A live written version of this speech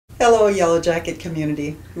Hello, Yellow Jacket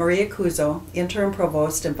community. Maria Cuzzo, Interim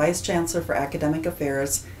Provost and Vice Chancellor for Academic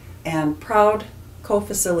Affairs, and proud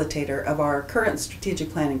co-facilitator of our current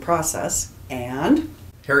strategic planning process, and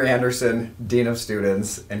Harry Anderson, Dean of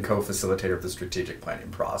Students and co-facilitator of the strategic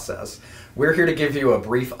planning process. We're here to give you a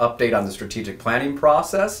brief update on the strategic planning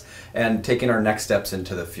process and taking our next steps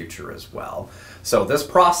into the future as well. So this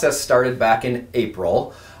process started back in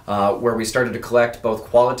April, where we started to collect both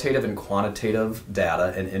qualitative and quantitative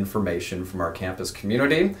data and information from our campus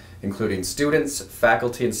community, including students,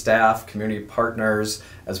 faculty and staff, community partners,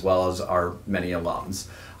 as well as our many alums.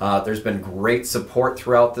 There's been great support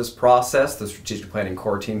throughout this process. The Strategic Planning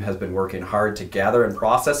Core team has been working hard to gather and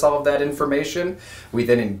process all of that information. We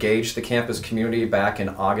then engaged the campus community back in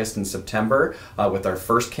August and September with our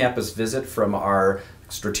first campus visit from our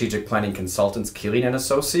strategic planning consultants, Keeling and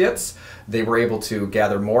Associates. They were able to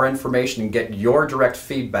gather more information and get your direct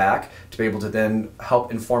feedback to be able to then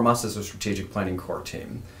help inform us as a strategic planning core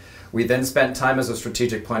team. We then spent time as a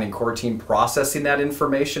strategic planning core team processing that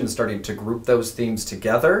information and starting to group those themes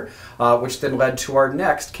together, which then led to our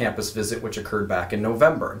next campus visit, which occurred back in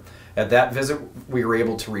November. At that visit, we were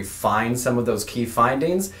able to refine some of those key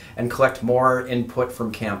findings and collect more input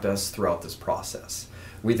from campus throughout this process.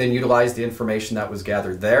 We then utilized the information that was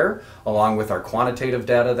gathered there, along with our quantitative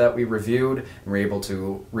data that we reviewed, and were able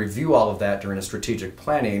to review all of that during a strategic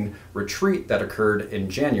planning retreat that occurred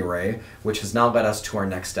in January, which has now led us to our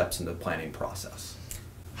next steps in the planning process.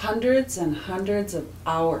 hundreds and hundreds of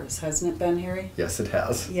hours, hasn't it been, Harry? Yes, it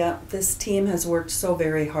has. Yeah, this team has worked so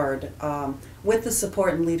very hard with the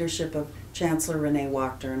support and leadership of Chancellor Renee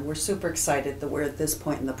Wachter, and we're super excited that we're at this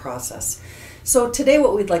point in the process. So today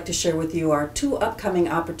what we'd like to share with you are two upcoming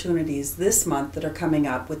opportunities this month that are coming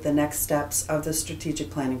up with the next steps of the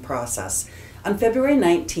strategic planning process. On February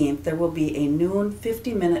 19th, there will be a noon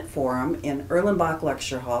 50-minute forum in Erlenbach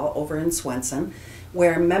Lecture Hall over in Swenson,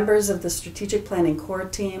 where members of the strategic planning core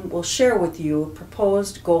team will share with you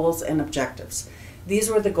proposed goals and objectives.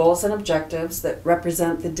 These were the goals and objectives that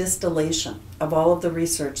represent the distillation of all of the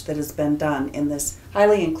research that has been done in this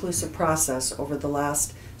highly inclusive process over the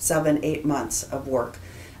last 7-8 months of work.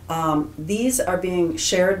 These are being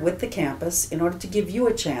shared with the campus in order to give you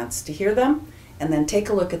a chance to hear them and then take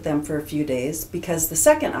a look at them for a few days, because the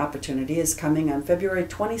second opportunity is coming on February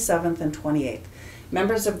 27th and 28th.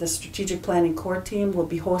 Members of the Strategic Planning Core team will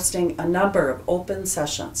be hosting a number of open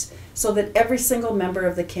sessions so that every single member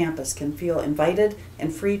of the campus can feel invited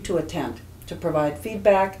and free to attend to provide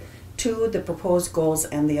feedback to the proposed goals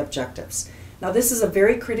and the objectives. Now, this is a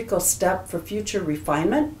very critical step for future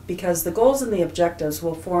refinement, because the goals and the objectives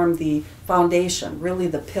will form the foundation, really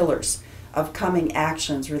the pillars of coming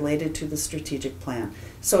actions related to the strategic plan.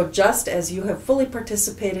 So just as you have fully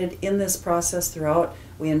participated in this process throughout,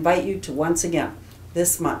 we invite you to once again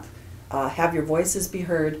this month have your voices be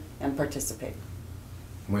heard and participate.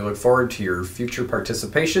 We look forward to your future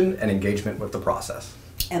participation and engagement with the process.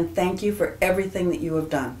 And thank you for everything that you have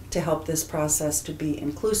done to help this process to be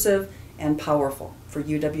inclusive and powerful for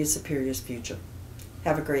UW Superior's future.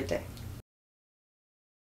 Have a great day.